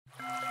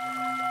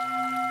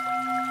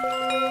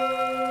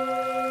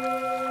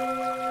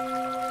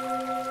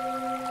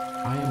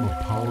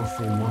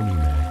powerful money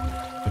magnet,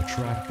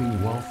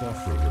 attracting wealth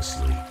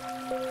effortlessly.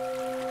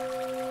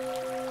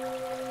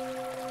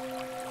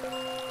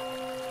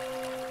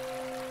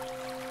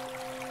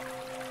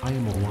 I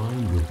am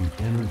aligned with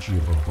the energy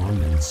of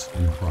abundance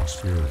and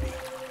prosperity.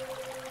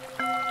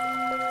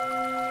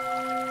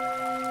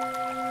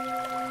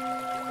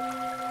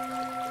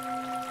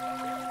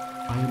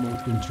 I am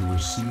open to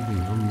receiving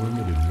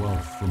unlimited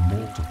wealth from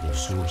multiple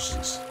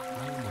sources.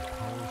 I am a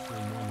powerful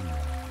money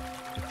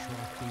magnet,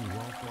 attracting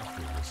wealth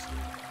effortlessly.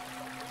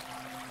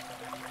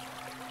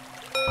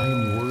 I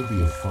am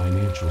worthy of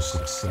financial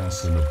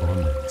success and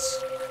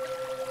abundance.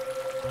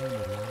 I am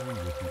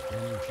aligned with the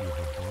energy of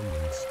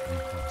abundance and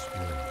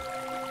prosperity.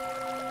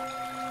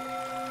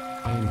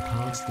 I am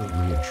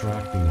constantly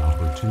attracting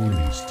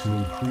opportunities to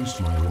increase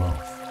my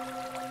wealth.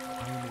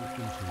 I am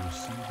open to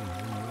receiving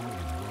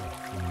unlimited wealth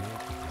from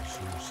multiple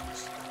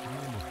sources. I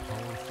am a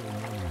powerful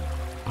money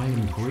magnet. I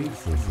am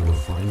grateful for the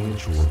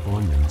financial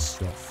abundance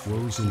that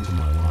flows into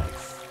my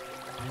life.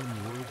 I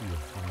am worthy of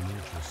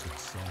financial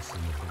success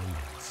and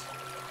abundance.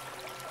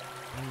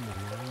 I am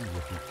aligned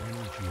with the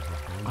energy of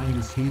abundance. I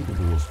am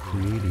capable of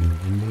creating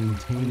and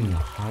maintaining a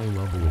high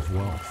level of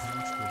wealth.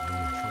 Constantly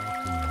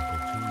attracting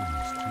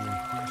opportunities to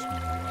increase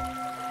my wealth.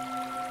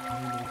 I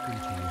am open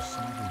to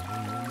receiving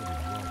unlimited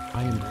wealth.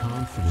 I am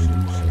confident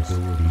in my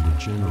ability to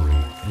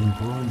generate and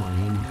grow my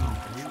income.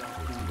 I am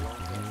grateful to the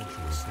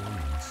financial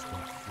abundance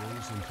that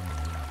flows into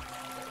my life.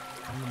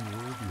 I am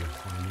worthy of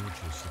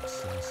financial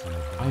success and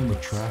abundance. I am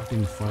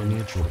attracting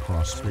financial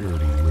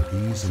prosperity with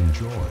ease and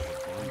joy.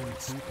 I am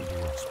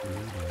capable of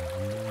creating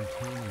and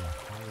maintaining a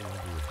high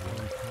level of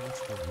wealth,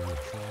 constantly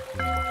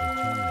attracting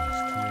opportunities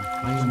to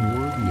increase. I am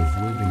worthy of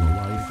living a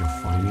life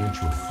of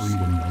financial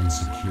freedom and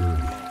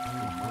security.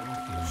 I am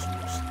confident in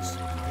my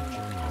ability to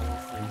generate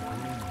and grow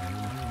my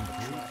income. I am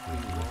grateful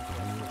for the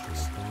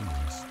financial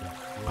abundance that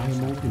flows. I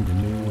am open to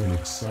new and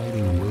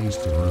exciting ways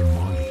to earn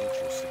money.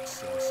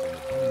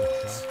 I am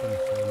attracting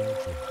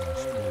financial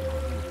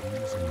prosperity with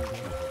ease and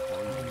joy.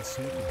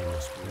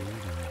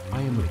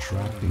 I am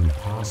attracting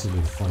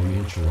positive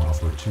financial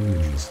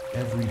opportunities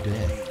every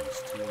day.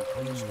 I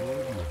am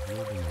worthy of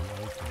living a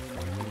life of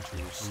financial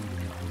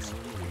freedom and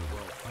security.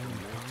 I am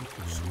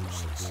confident in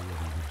my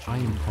ability to. I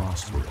am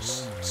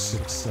prosperous,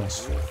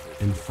 successful,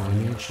 and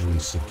financially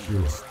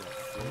secure.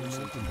 I am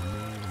open to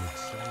new and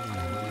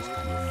exciting ways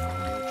to earn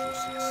money.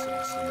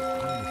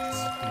 I am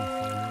attracting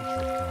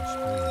financial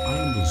prosperity. I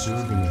am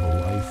deserving of a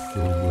life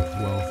filled with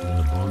wealth and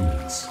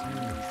abundance. I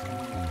am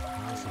attracting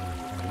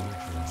positive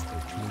financial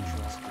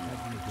opportunities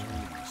every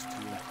day.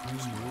 I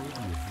am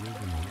worthy of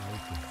living a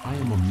life of. I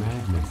am a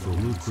magnet for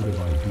lucrative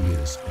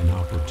ideas and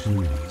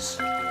opportunities.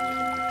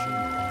 I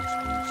am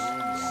prosperous,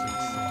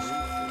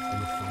 successful,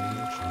 and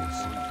financially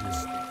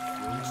secure.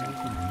 I am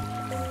open to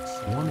new and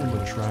exciting. One am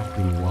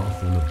attracting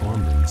wealth and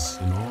abundance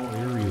in all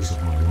areas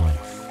of my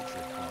life.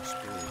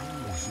 I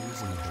am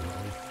deserving of a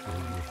life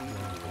filled with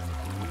wealth and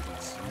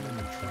abundance. I am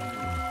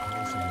attracting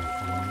positive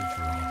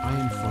financial. I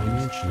am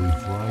financially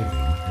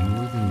thriving and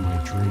living my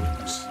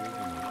dreams. I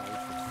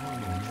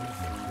am a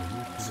magnet for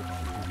lucrative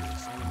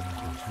ideas and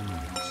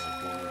opportunities.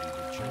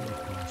 I am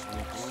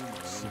prosperous.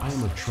 I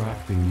am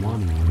attracting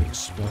money in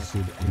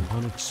expected and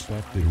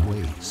unexpected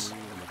ways.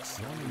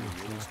 I am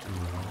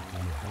attracting wealth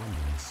and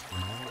abundance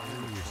in all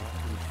areas of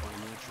my life.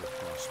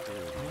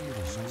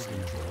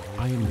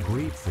 I am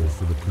grateful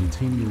for the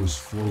continuous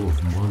flow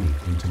of money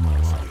into my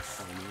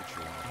life.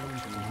 I am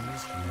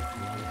financially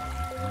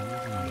thriving and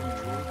living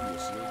my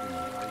dreams.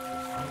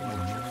 I am a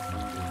magnet for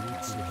lucrative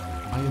ideas.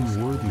 I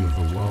am worthy of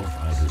the wealth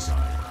I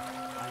desire.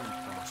 I am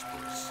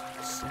prosperous.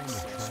 I am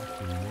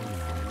attracting money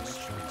in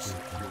expected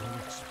and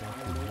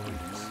unexpected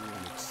ways.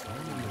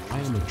 I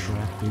am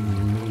attracting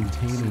and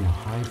maintaining a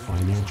high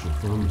financial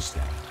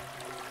thermostat.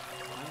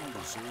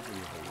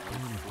 I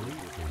am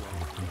grateful for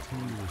the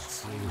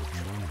continuous flow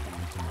of money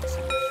into my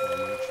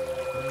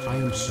life. I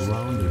am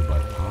surrounded by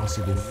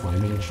positive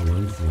financial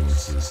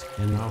influences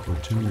and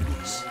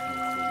opportunities. I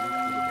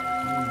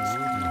am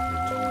worthy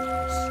of the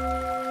wealth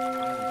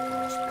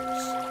I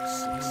desire.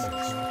 I am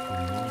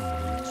attracting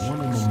money.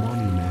 One am a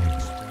money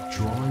magnet,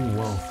 drawing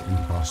wealth and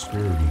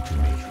prosperity to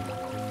me.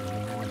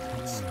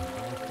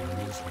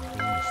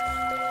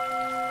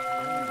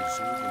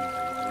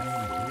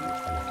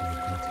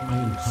 I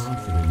am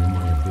confident in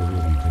my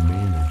ability to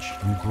manage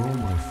and grow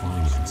my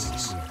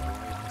finances.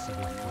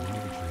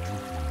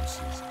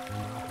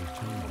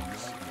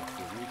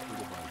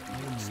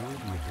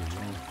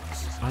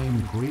 I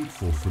am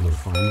grateful for the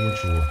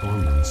financial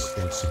abundance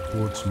that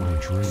supports my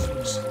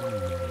dreams.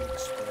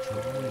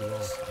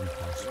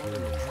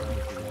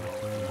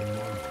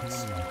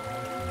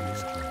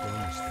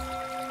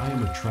 I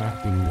am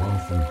attracting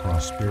wealth and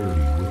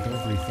prosperity with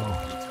every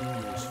thought.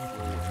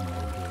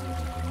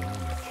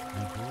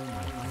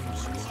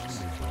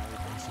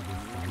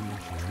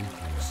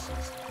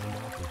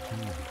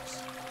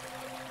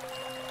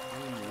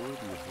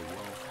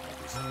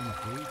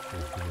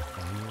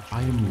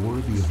 I am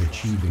worthy of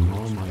achieving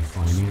all my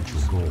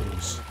financial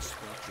goals.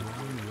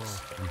 drawing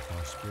wealth and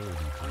prosperity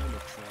to I am me.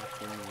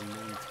 attracting and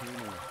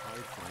maintaining a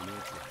high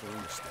financial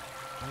thermostat.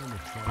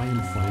 I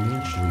am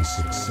financially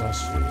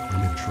successful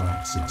and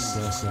attract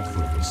success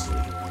effortlessly.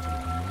 I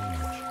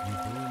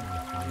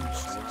am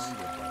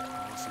surrounded by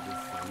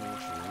positive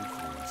financial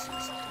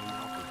influences and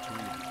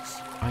opportunities.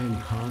 I am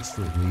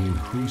constantly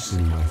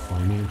increasing my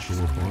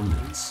financial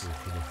abundance.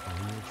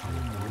 I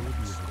am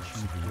worthy of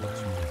achieving my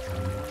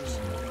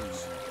financial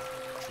goals.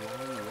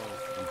 Drawing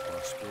wealth and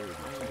prosperity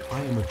to me. I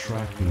am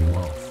attracting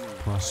wealth,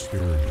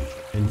 prosperity,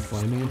 and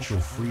financial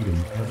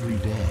freedom every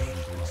day.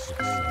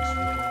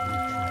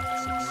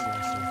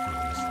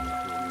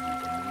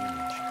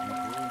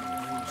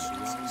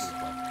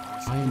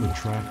 I am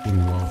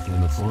attracting wealth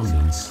and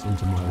abundance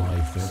into my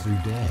life every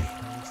day.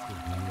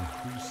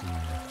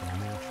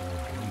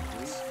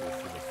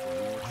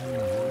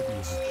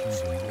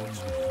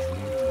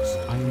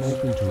 I am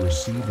open to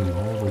receiving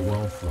all the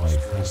wealth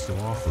life has to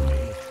offer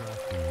me.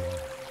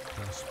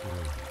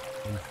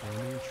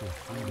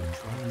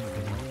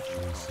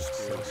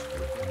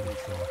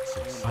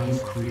 I am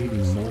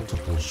creating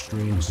multiple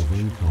streams of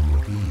income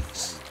with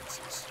ease.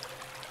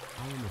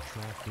 I am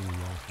attracting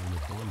wealth and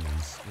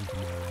abundance into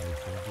my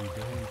life every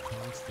day and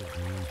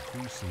constantly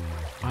increasing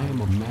my. I am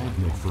a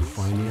magnet for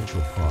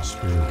financial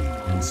prosperity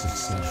and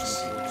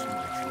success.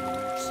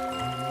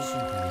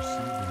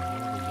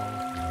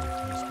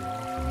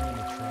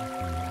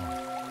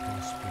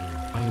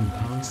 I am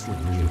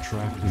constantly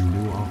attracting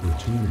new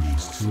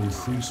opportunities to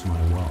increase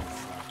my wealth.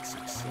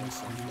 I am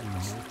creating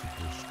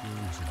multiple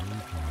streams of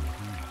income with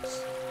ease.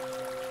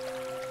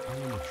 I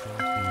am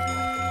attracting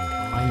wealth and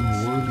abundance. I am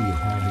worthy of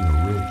having a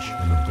rich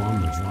and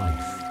abundant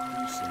life.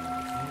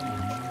 I am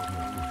a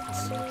magnet for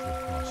financial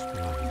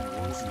prosperity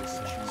and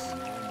success.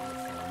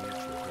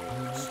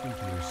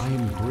 I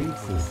am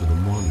grateful for the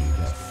money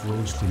that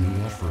flows to me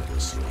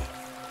effortlessly.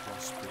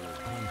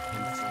 I am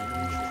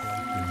constantly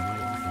attracting new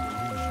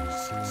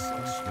opportunities to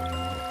increase my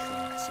wealth.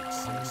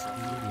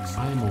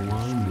 I am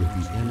aligned with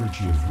the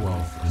energy of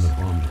wealth and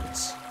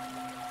abundance.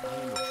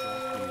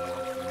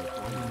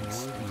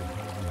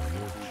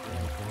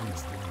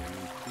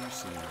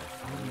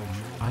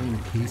 I am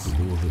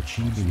capable of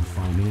achieving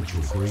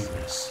financial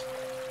greatness.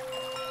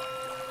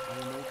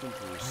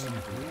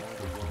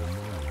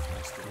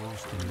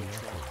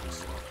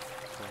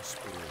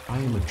 I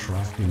am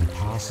attracting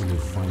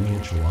positive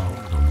financial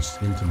outcomes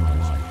into my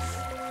life.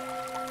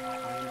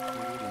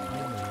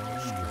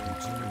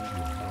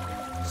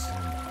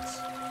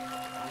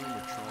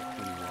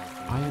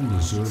 I am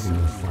deserving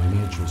of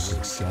financial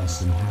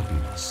success and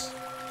happiness.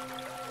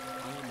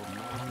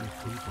 I am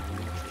capable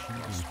of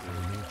achieving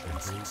financial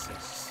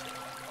greatness.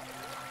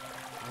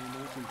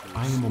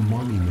 I am a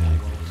money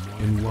magnet,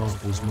 and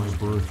wealth is my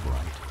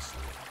birthright.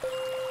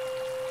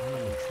 I am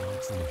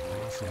attracting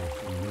positive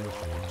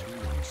financial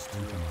outcomes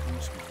into my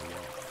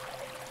life.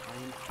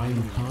 I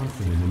am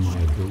confident in my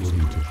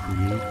ability to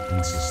create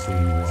and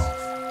sustain wealth.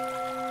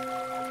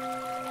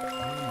 I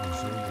am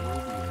deserving of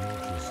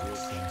financial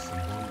success and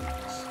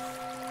abundance.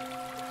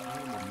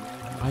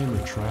 I am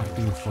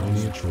attracting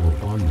financial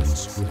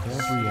abundance with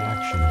every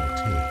action I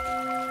take.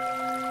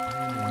 I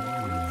am a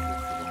money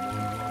magnet,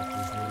 and wealth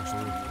is my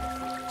birthright.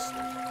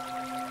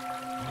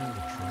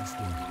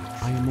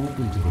 I am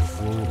open to the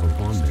flow of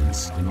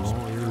abundance in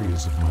all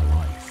areas of my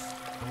life.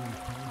 I am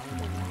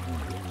confident in my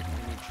ability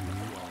to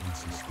create and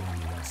sustain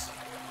wealth.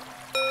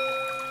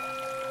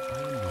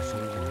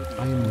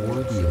 I am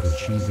worthy of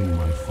achieving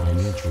my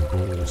financial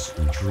goals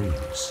and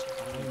dreams.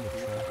 I am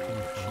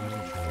attracting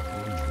financial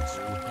abundance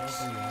with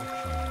every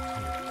action I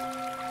take.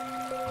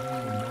 I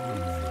am a money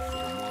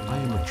magnet. I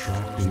am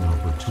attracting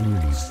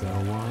opportunities that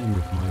align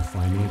with my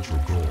financial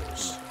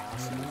goals.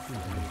 I am open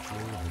to the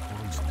flow of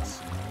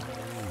abundance in all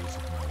areas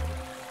of my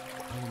life.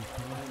 I am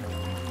confident in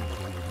my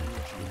ability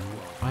to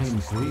create. I am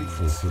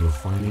grateful for the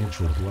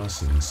financial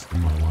blessings in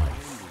my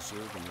life.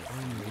 I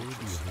am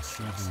worthy of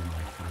achieving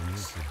my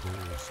financial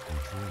goals and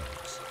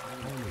dreams.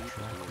 I am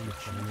attracting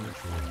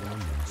financial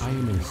abundance. I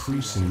am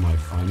increasing my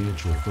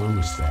financial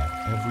thermostat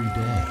every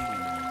day.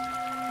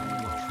 I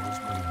am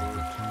attracting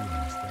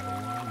opportunities that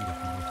align with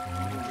my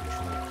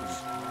financial goals.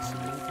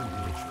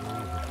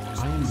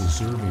 I am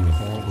deserving of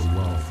all the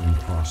wealth and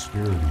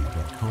prosperity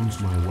that comes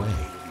my way.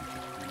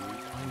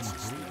 I am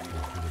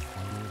grateful for the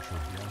financial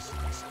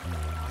blessings in my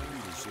life.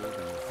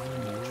 I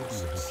am worthy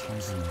of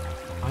achieving my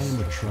financial. I am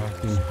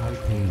attracting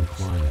high-paying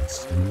clients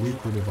and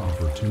lucrative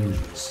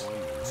opportunities. I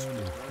am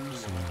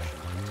increasing my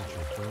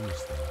financial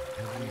thermostat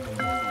every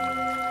day. I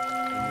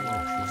am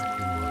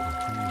attracting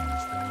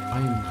opportunities. I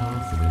am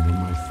confident in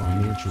my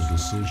financial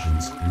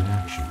decisions and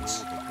actions.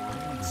 I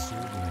am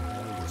deserving of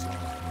all the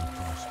wealth and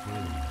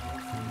prosperity that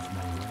comes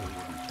my way.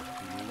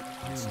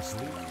 I am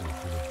grateful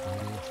for the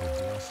financial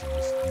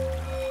blessings in my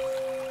life.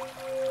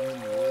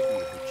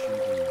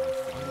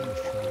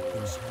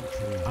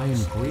 I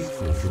am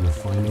grateful for the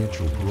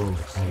financial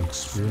growth I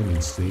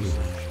experience daily.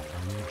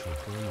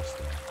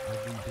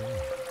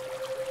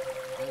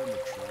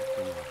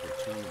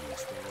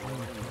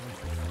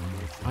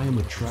 I am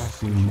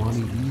attracting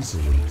money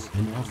easily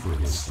and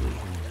effortlessly.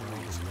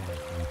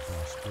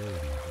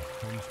 prosperity that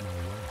comes my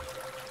way.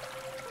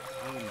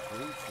 I am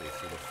grateful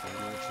for the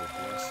financial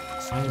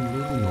blessings. I am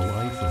living a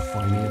life of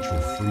financial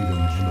freedom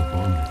and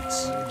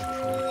abundance.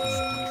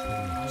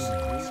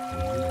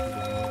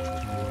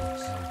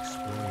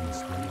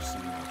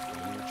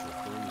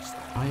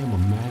 I am a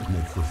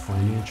magnet for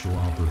financial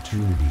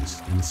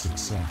opportunities and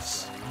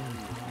success.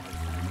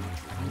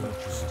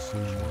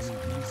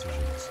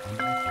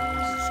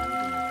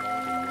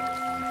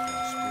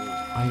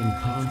 I am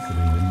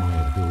confident in my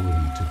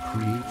ability to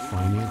create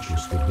financial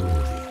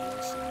stability.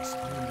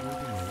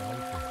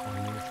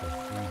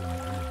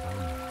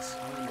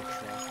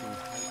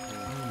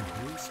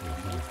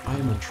 I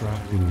am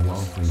attracting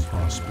wealth and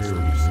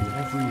prosperity in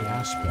every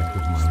aspect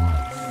of my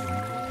life.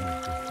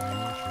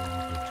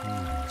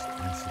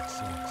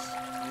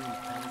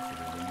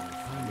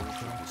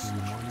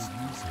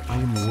 I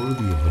am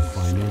worthy of the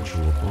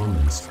financial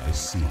abundance I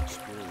seek.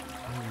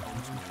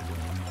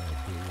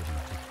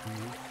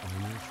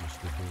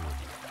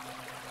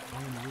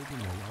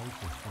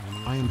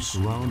 I am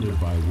surrounded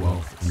by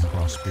wealth and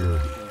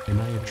prosperity,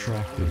 and I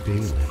attract it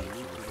daily.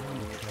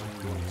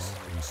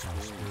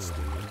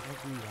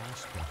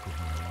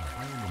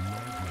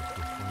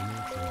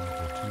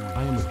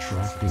 I am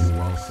attracting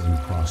wealth and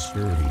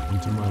prosperity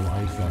into my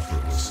life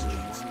effortlessly.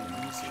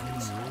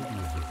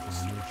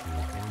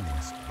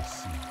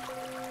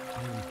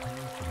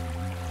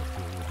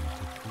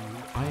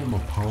 I am a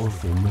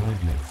powerful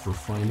magnet for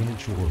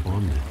financial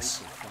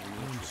abundance.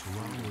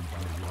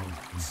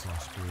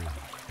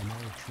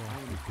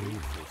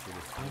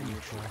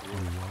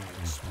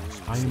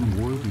 I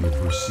am worthy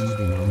of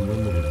receiving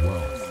unlimited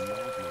wealth.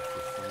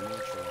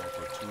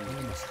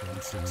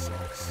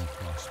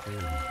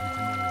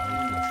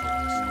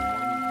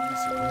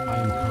 I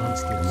am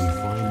constantly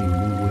finding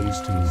new ways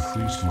to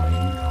increase my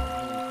income.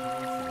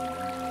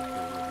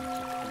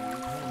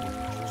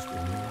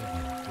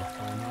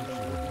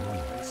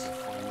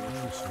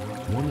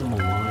 When I'm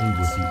aligned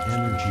with the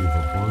energy of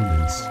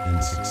abundance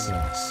and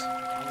success,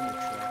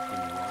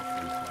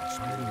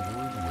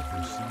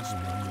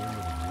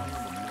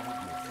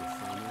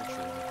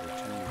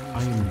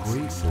 I am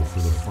grateful for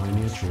the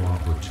financial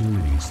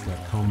opportunities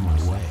that come my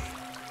way.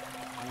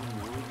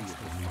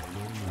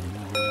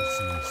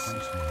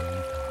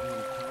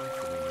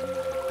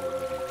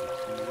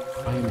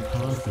 I am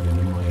confident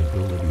in my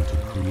ability to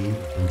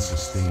create and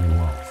sustain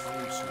wealth.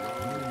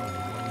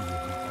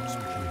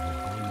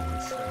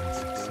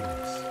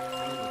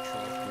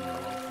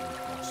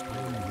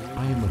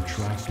 I am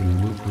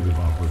attracting lucrative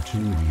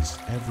opportunities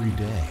every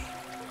day.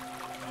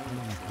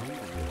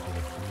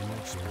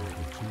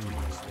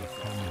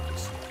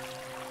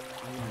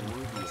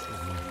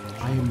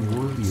 I am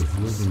worthy of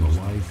living a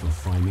life of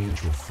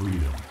financial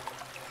freedom.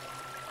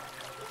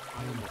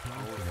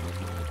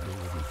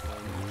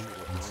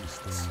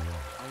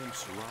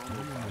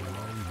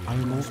 I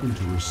am open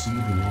to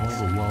receiving all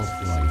the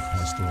wealth life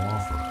has to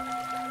offer.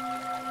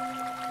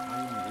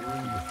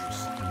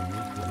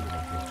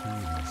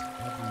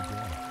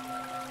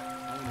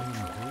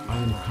 I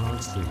am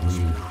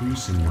constantly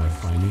increasing my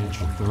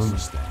financial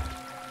thermostat.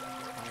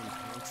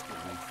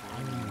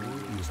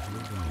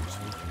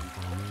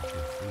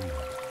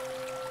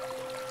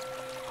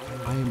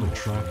 I am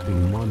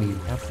attracting money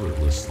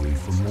effortlessly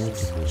from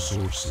multiple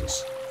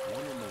sources.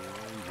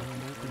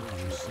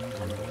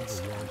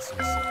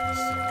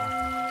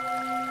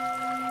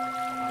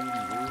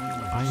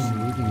 I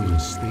am living in a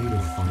state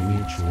of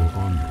financial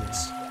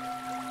abundance.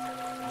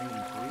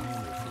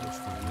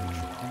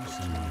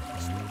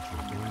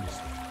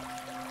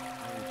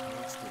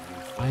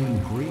 I am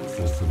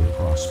grateful for the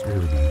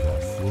prosperity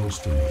that flows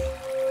to me.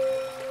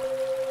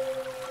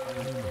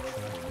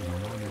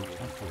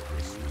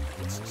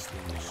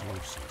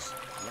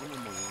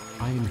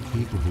 I am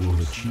capable of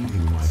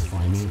achieving my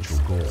financial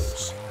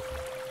goals.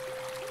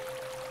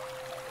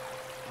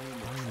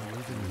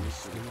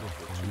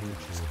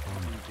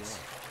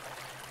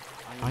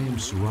 I am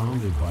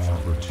surrounded by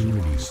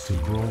opportunities to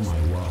grow my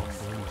wealth.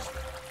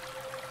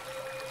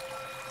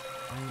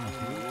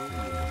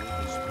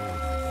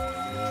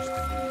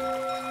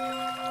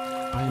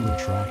 I am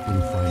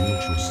attracting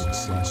financial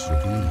success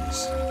with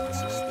ease.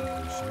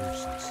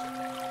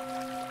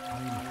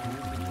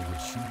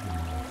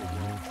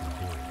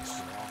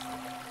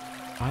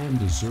 I am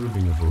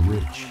deserving of a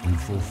rich and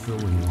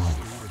fulfilling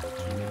life.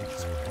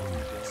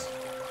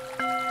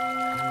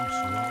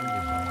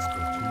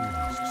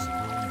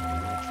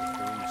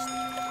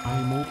 I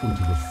am open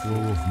to the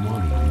flow of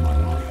money in my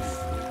life.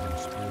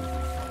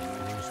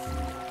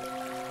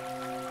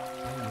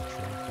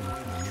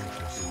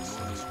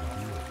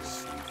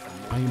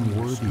 I am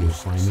worthy of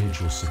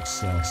financial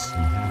success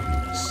and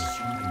happiness.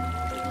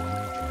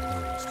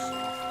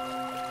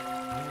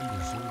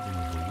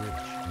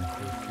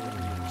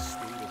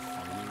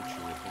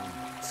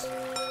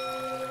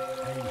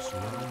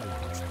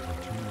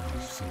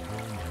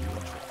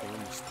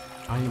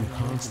 I am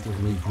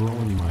constantly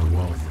growing my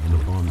wealth and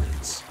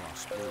abundance.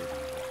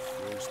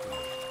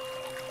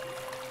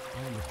 I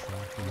am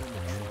attracting I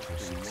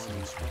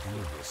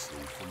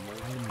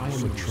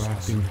am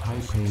attracting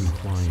high-paying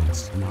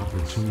clients and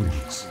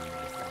opportunities.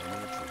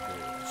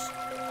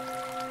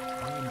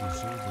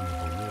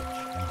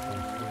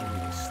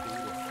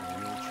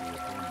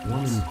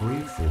 One, am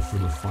grateful for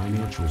the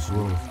financial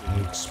growth I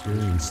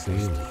experience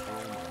daily.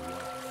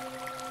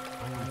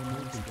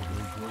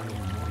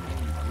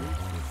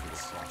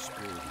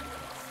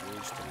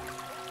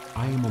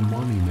 I am a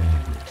money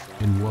magnet,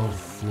 and wealth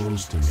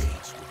flows to me.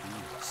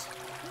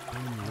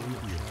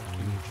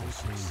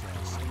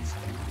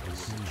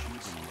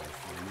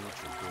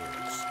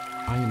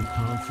 I am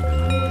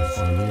confident in my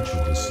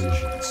financial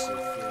decisions.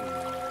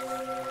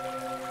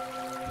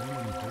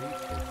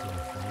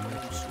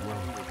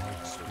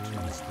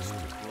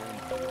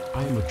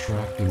 I am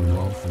attracting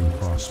wealth and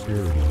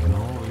prosperity in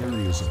all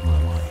areas of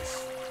my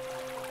life.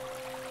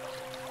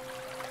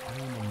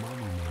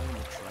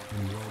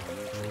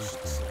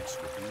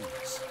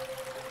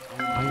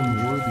 I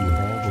am worthy of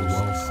all the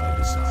wealth I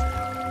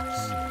desire.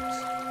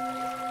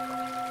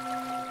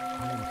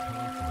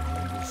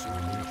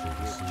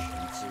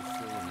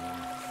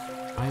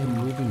 I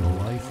am living a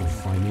life of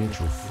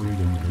financial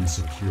freedom and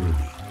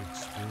security.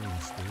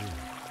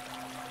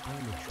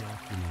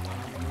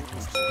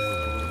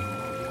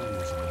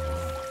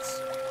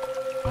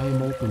 I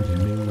am open to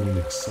new and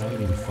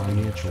exciting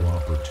financial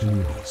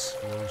opportunities.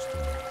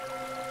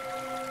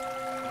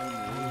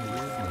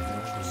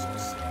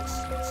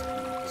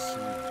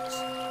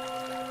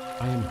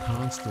 I am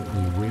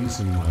constantly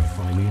raising my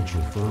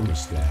financial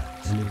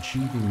thermostat and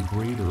achieving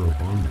greater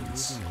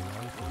abundance.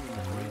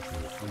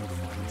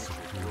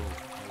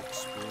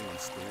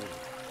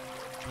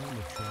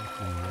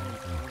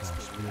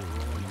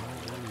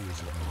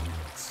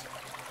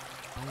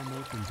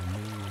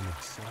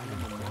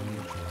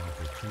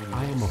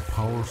 I am a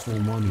powerful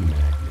money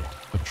magnet,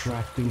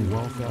 attracting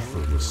wealth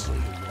effortlessly.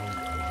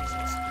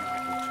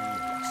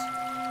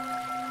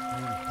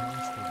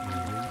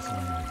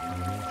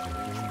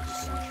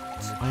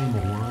 I am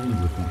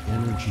aligned with the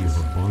energy of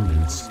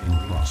abundance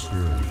and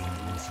prosperity.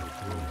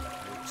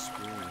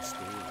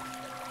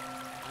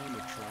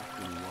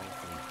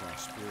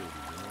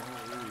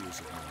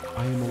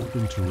 I am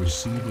open to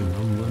receiving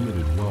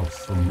unlimited wealth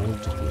from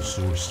multiple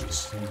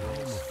sources.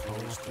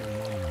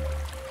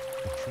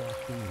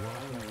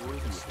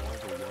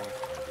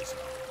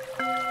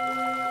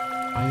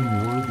 I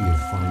am worthy of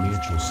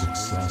financial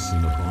success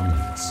and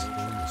abundance.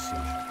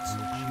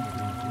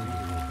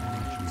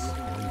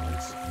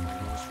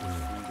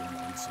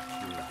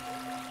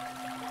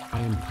 I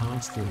am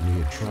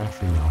constantly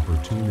attracting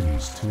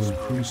opportunities to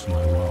increase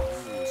my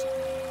wealth.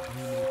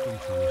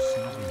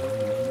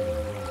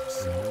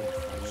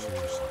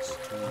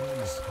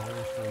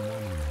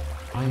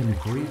 I am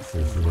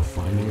grateful for the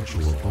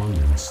financial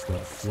abundance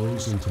that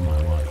flows into my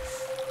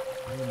life.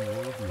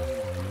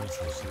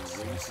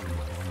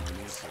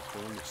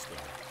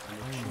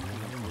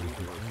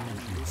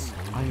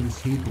 I am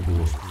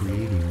capable of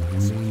creating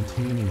and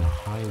maintaining a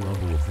high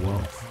level of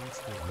wealth.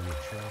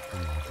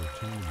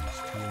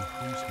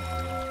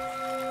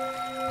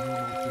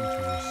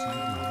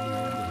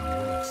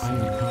 I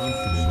am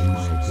confident in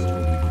my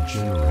ability to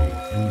generate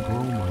and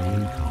grow my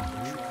income.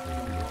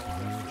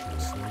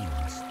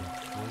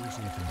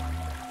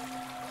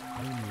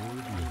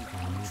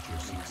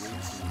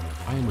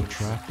 I am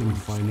attracting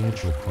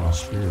financial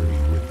prosperity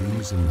with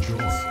ease and joy.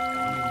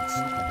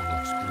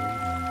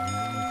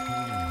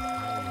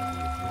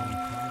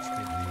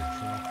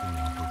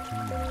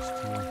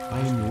 I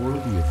am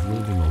worthy of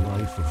living a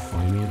life of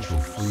financial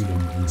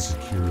freedom and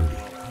security.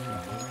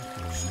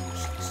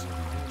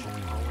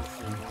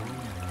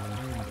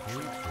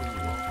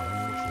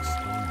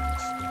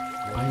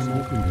 I am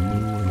open to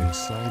new and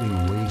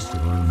exciting ways to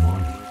earn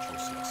money.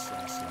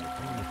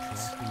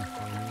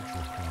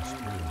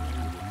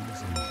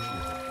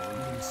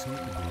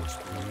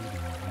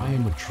 I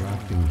am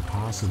attracting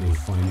positive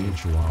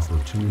financial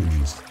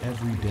opportunities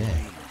every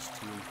day.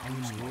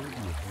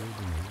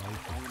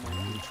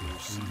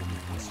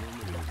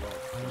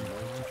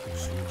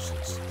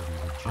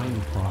 I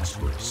am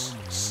prosperous,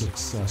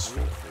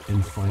 successful,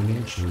 and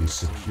financially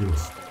secure.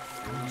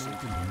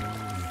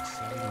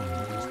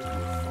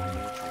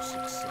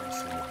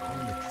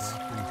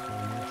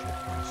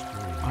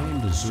 I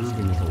am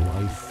deserving of a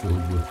life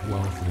filled with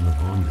wealth and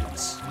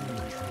abundance.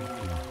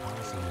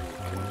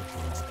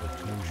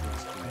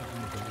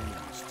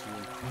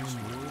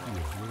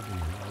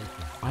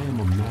 I am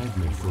a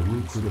magnet for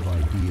lucrative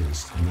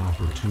ideas and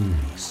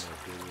opportunities.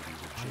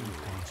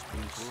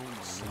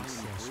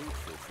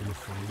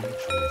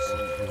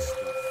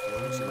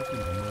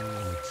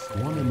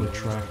 One, am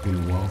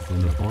attracting wealth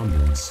and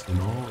abundance in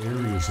all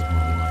areas of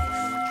my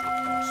life.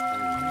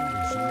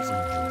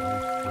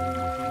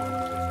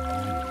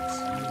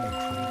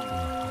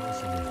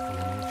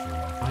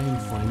 I am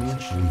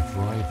financially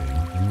thriving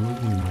and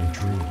living my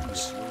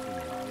dreams.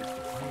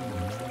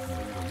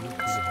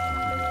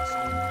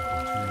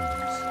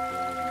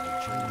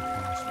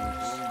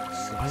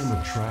 I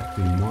am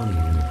attracting money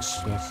in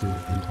expected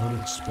and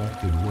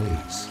unexpected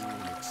ways.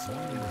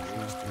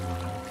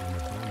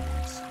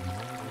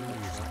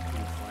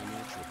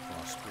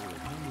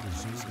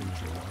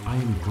 I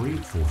am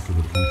grateful for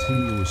the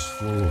continuous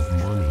flow of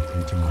money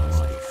into my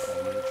life.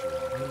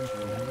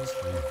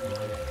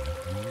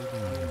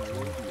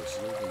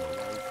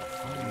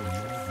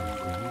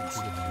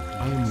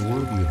 I am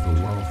worthy of the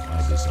wealth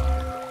I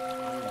desire.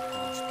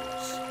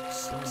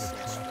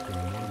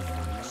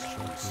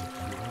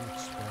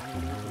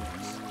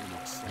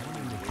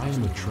 I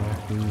am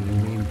attracting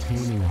and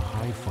maintaining a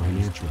high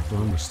financial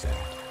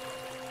thermostat.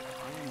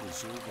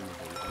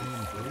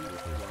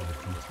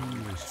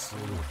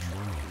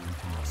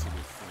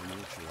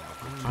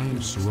 I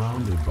am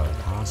surrounded by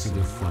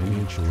positive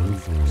financial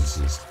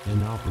influences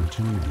and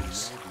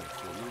opportunities.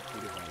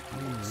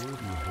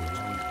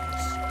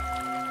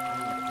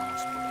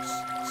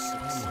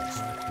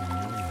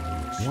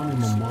 I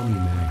am a money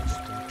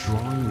magnet,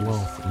 drawing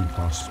wealth and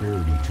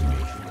prosperity to me.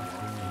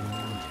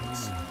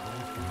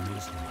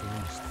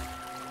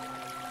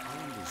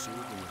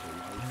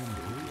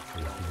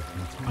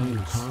 I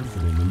am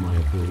confident in my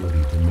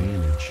ability to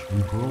manage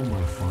and grow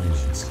my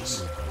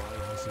finances.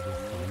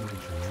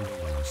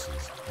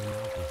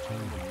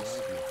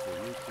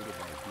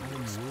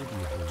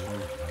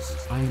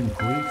 I am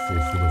grateful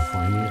for the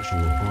financial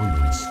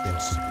abundance that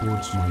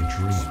supports my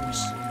dreams.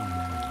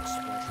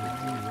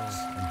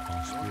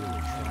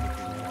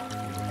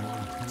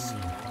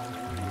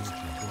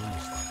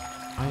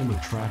 I am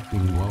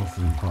attracting wealth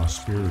and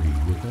prosperity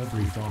with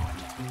every thought.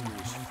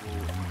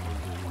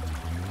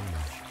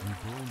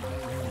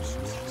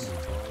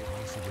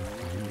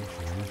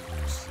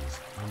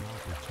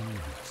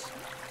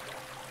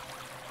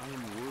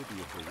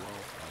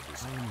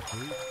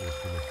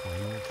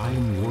 I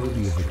am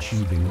worthy of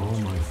achieving all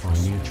my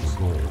financial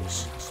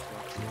goals.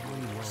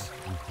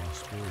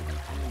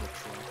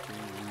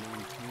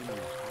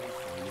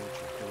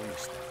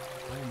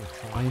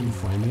 I am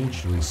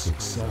financially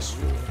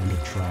successful and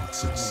attract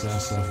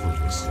success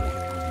effortlessly.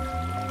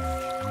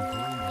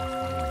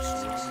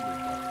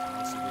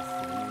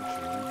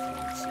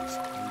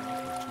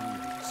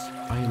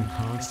 I am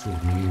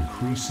constantly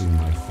increasing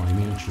my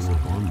financial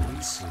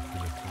abundance.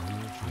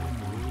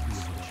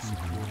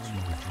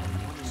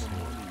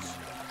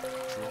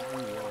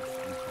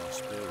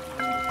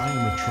 I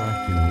am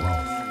attracting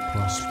wealth,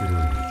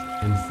 prosperity,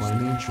 and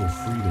financial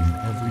freedom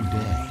every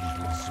day.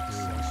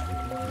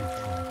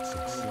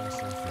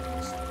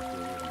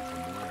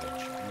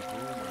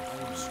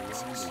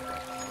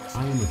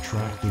 I am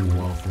attracting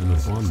wealth and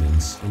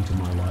abundance into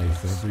my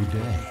life every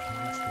day.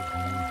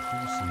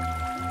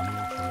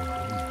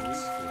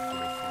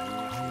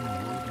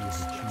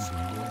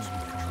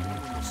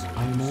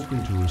 I am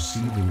open to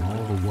receiving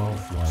all the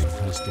wealth life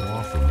has to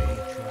offer me.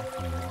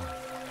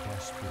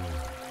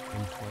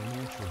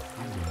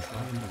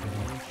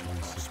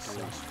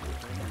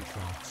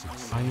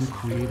 I am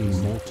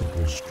creating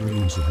multiple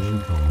streams of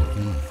income with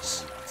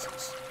ease.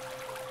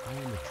 I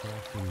am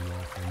attracting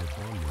wealth and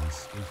abundance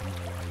into my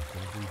life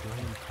every day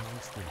and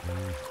constantly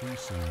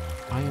increasing my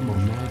financial. I am a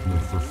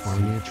magnet for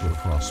financial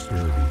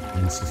prosperity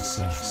and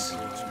success.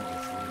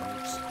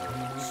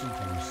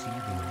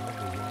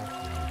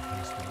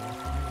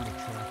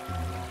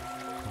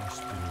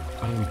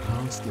 I am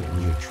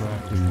constantly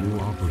attracting new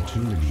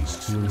opportunities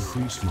to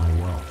increase my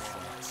wealth.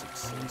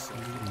 I am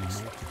creating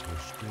multiple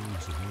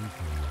streams of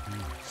income with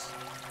ease.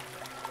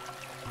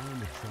 I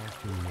am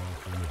attracting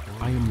wealth and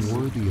abundance. I am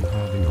worthy of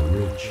having a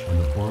rich and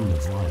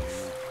abundant life.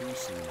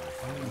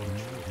 I am a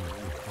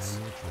magnet for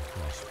financial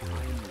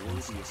prosperity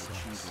and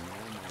success.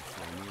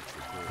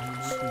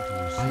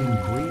 I am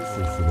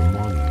grateful for the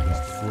money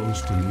that flows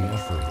to me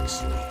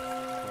effortlessly.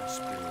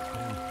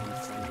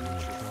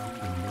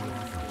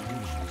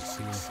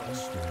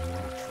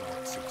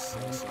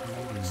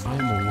 I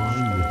am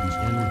aligned with the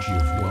energy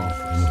of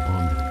wealth and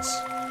abundance.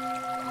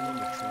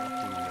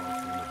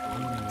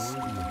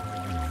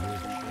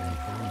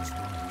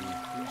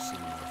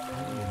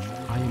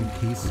 I am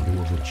capable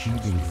of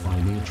achieving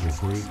financial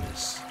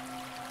greatness.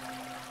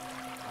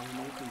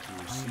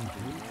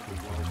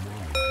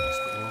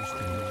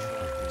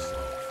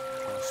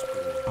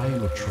 I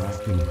am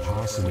attracting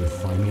positive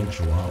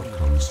financial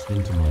outcomes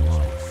into my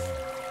life.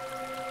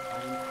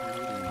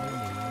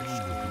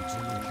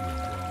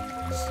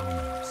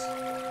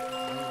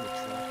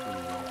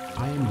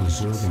 I am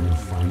deserving of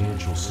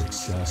financial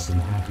success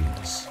and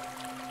happiness.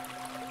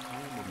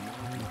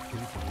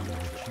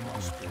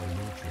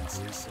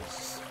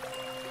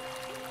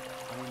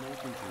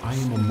 I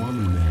am a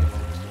money magnet,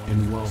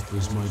 and wealth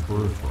is my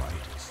birthright.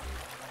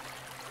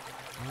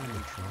 I am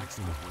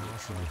attracting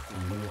positive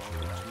financial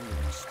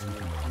outcomes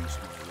into my life.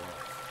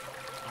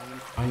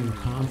 I am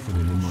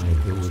confident in my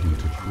ability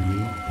to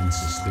create and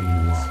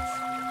sustain wealth.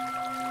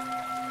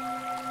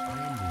 I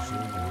am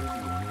deserving of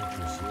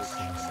financial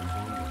success and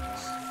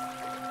abundance.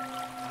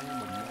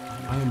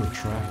 I am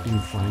attracting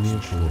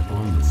financial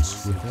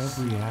abundance with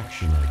every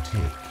action I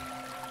take.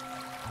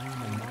 I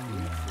am a money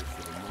magnet,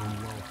 and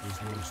wealth is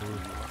my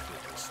birthright.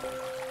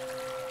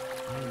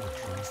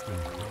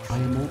 I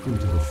am open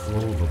to the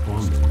flow of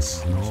abundance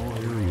in all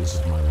areas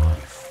of my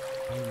life.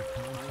 I am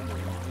confident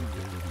in my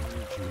ability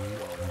to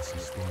create and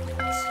sustain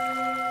wealth.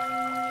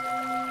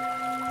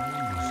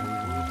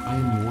 I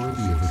am worthy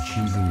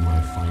achieving my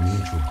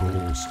financial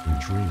goals and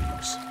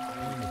dreams.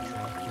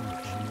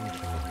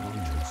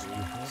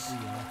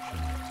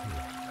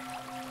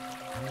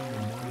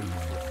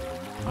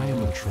 I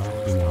am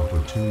attracting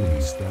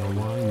opportunities that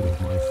align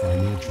with my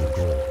financial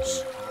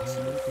goals.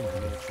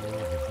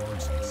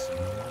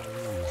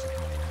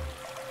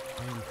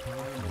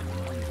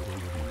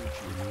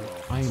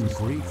 I am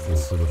grateful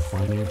for the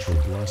financial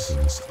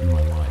blessings in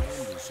my life.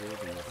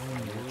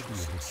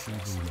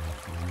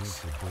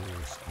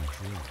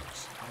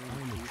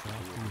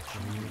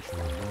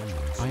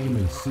 I am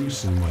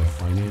increasing my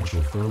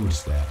financial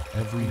thermostat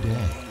every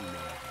day.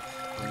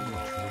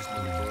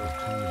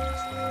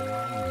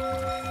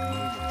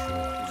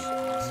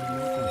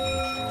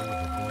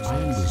 I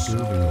am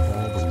deserving of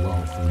all the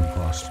wealth and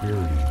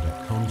prosperity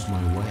that comes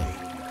my way.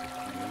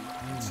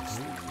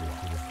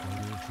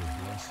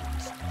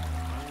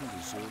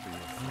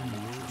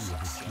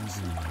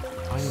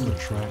 I am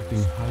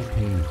attracting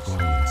high-paying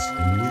clients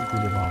and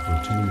lucrative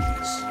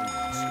opportunities.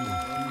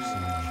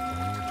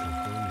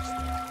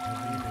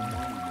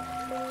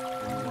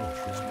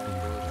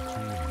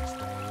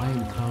 I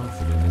am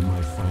confident in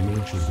my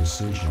financial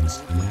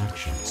decisions and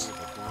actions.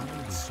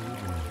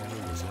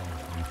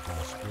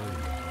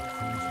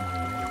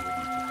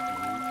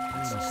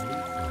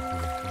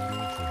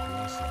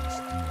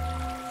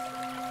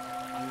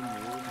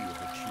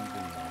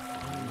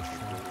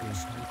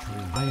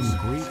 I am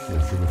grateful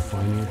for the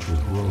financial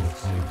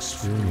growth I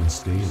experience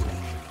daily.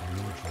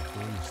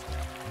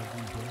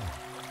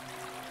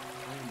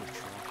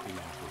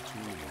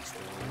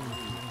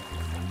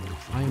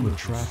 I am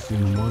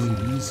attracting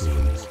money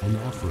easily and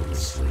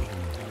effortlessly.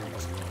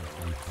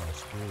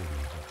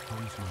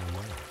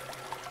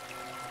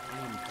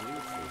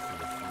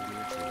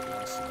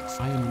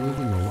 I am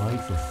living a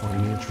life of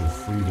financial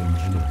freedom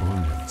and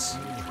abundance.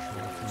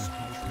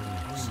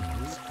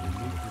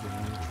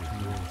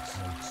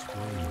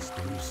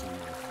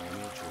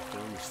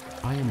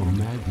 I am a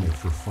magnet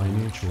for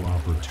financial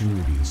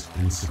opportunities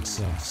and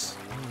success.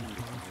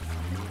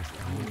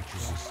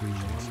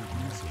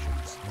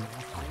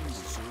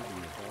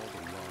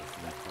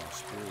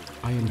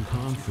 I am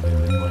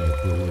confident in my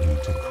ability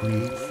to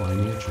create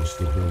financial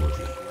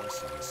stability.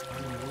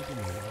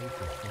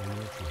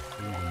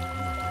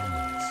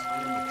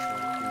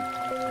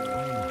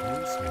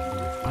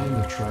 I am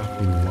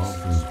attracting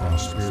wealth and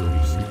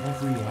prosperity in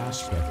every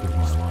aspect of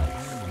my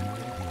life.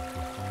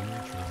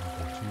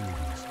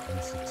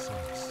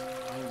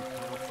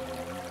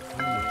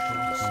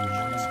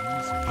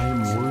 I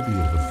am worthy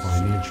of the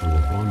financial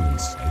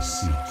abundance I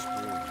seek.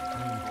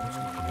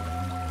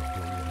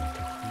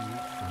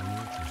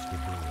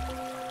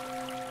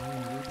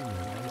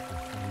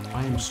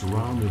 I am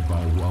surrounded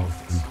by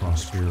wealth and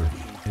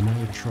prosperity, and I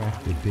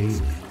attract it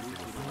daily.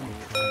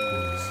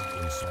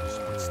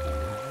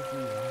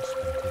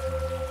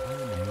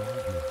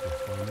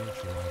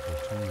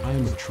 I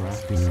am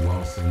attracting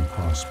wealth and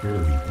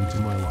prosperity into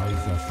my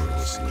life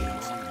effortlessly.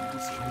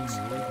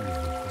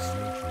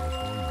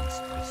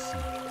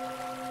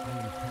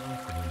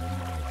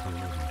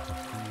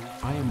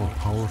 I am a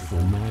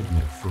powerful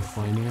magnet for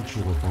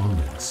financial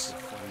abundance.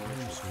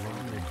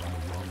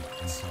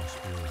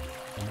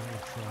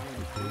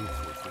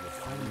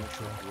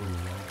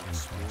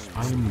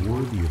 I am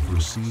worthy of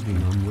receiving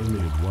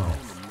unlimited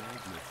wealth.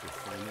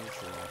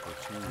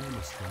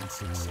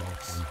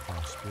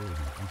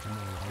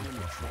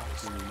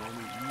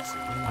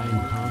 I am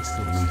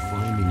constantly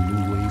finding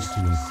new ways to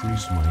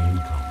increase my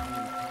income.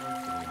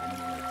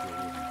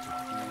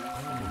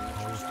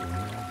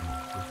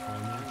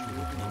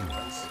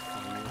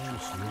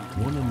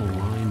 When I'm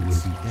aligned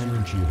with the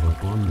energy of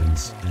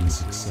abundance and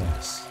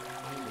success.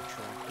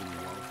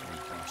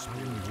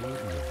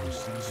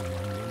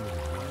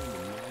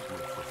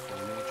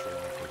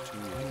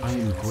 I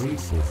am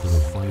grateful for the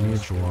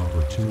financial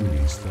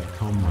opportunities that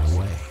come my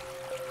way.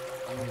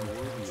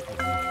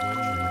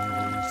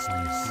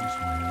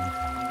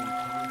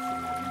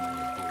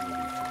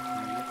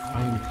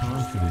 I am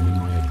confident in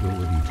my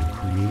ability to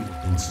create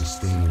and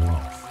sustain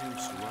wealth.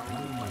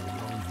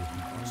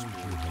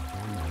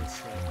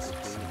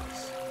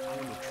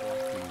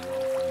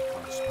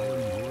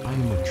 I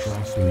am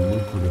attracting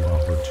lucrative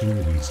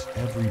opportunities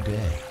every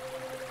day.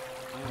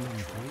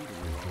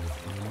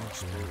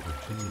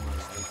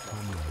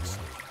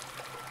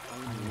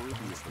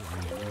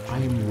 I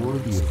am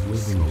worthy of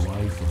living a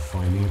life of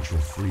financial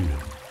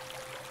freedom.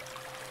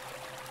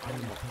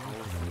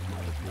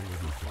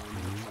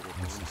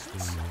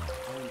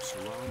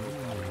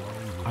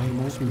 I am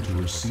open to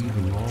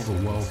receiving all the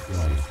wealth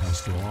life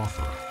has to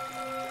offer.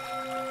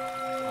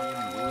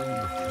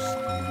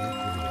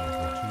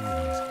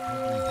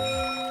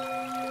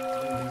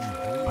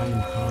 I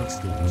am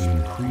constantly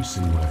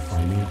increasing my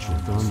financial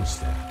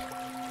thermostat.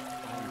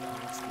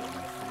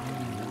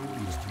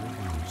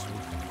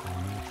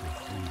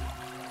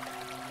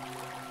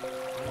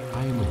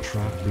 I am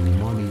attracting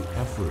money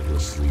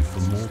effortlessly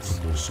from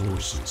multiple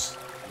sources.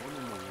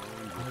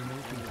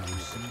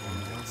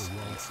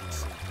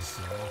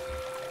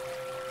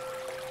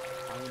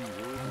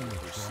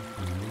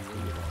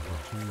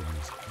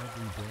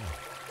 every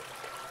day.